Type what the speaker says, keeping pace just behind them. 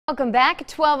Welcome back.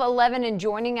 12:11, and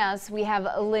joining us we have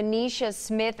Lanisha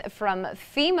Smith from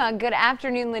FEMA. Good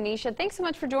afternoon, Lanisha. Thanks so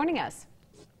much for joining us.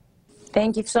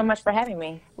 Thank you so much for having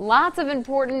me. Lots of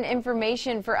important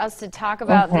information for us to talk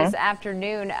about this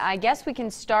afternoon. I guess we can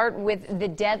start with the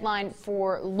deadline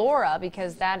for Laura,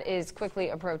 because that is quickly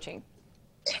approaching.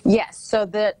 Yes, so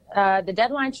the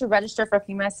deadline to register for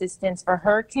FEMA assistance for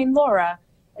Hurricane Laura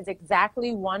is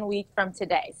exactly 1 week from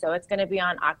today. So it's going to be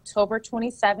on October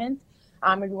 27th.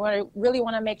 We really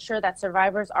want to make sure that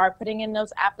survivors are putting in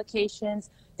those applications.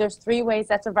 There's 3 ways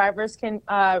that survivors can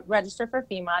register for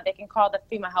FEMA. They can call the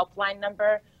FEMA helpline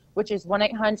number, which is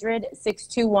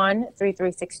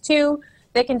 1-800-621-3362.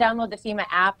 They can download the FEMA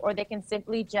app, or they can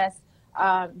simply just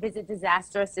visit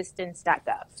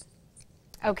disasterassistance.gov.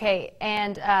 Okay,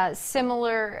 and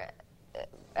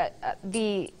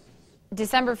the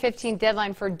December 15th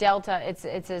deadline for Delta, it's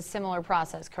a similar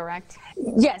process, correct?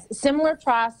 Yes, similar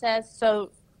process.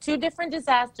 So 2 different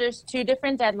disasters, 2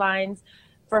 different deadlines.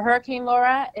 For Hurricane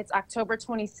Laura, it's October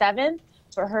 27th.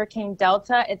 For Hurricane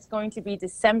Delta, it's going to be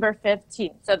December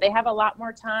 15th. So they have a lot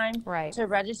more time to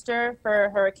register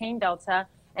for Hurricane Delta.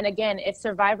 And again, if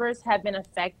survivors have been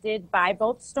affected by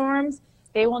both storms,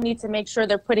 they will need to make sure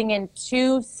they're putting in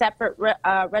 2 separate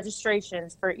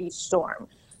registrations for each storm.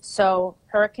 So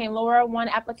Hurricane Laura, 1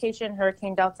 application,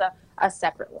 Hurricane Delta, a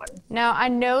separate one. Now, I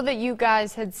know that you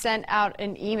guys had sent out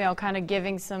an email kind of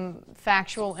giving some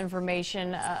factual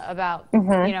information about,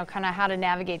 kind of how to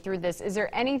navigate through this. Is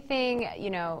there anything,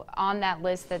 on that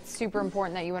list that's super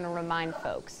important that you want to remind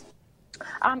folks?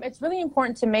 It's really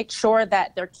important to make sure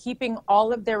that they're keeping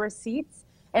all of their receipts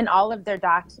and all of their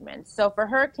documents. So for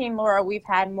Hurricane Laura, we've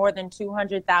had more than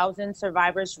 200,000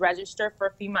 survivors register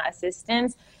for FEMA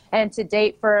assistance. And to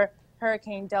date for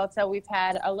Hurricane Delta, we've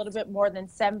had a little bit more than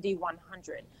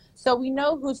 7,100. So we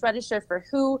know who's registered for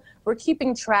who. We're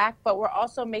keeping track, but we're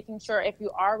also making sure if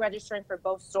you are registering for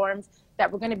both storms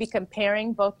that we're going to be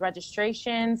comparing both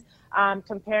registrations,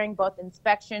 comparing both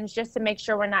inspections, just to make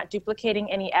sure we're not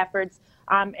duplicating any efforts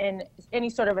and any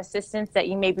sort of assistance that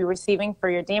you may be receiving for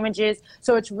your damages.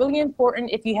 So it's really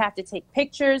important, if you have to take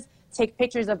pictures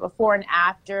of before and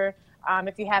after.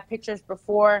 If you have pictures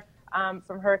before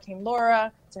from Hurricane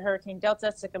Laura to Hurricane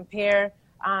Delta to compare,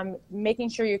 making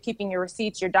sure you're keeping your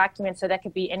receipts, your documents, so that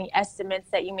could be any estimates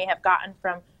that you may have gotten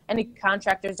from any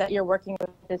contractors that you're working with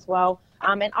as well.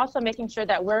 And also making sure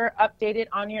that we're updated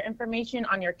on your information,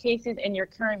 on your cases, and your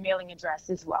current mailing address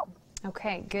as well.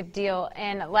 Okay, good deal.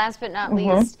 And last but not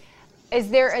least, is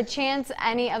there a chance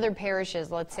any other parishes,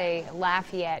 let's say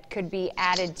Lafayette, could be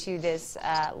added to this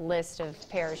list of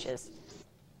parishes?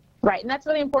 Right, and that's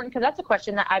really important, because that's a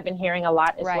question that I've been hearing a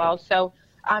lot as well. So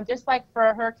just like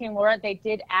for Hurricane Laura, they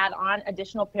did add on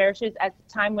additional parishes as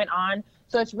time went on.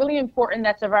 So it's really important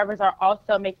that survivors are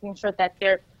also making sure that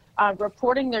they're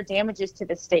reporting their damages to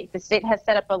the state. The state has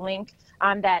set up a link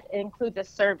that includes a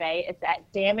survey. It's at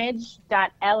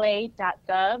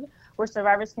damage.la.gov, where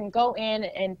survivors can go in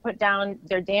and put down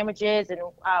their damages and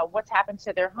what's happened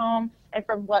to their home and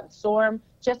from what storm,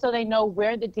 just so they know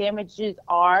where the damages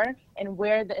are and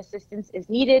where the assistance is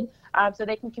needed, so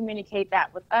they can communicate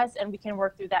that with us and we can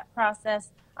work through that process.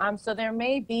 So there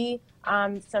may be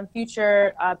some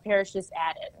future parishes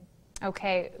added.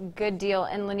 Okay, good deal.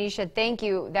 And Lanisha, thank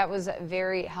you. That was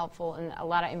very helpful and a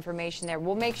lot of information there.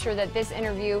 We'll make sure that this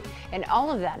interview and all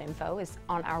of that info is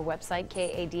on our website,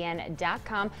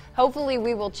 kadn.com. Hopefully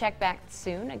we will check back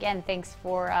soon. Again, thanks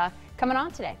for coming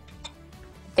on today.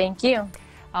 Thank you.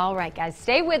 All right, guys,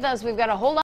 stay with us. We've got a whole lot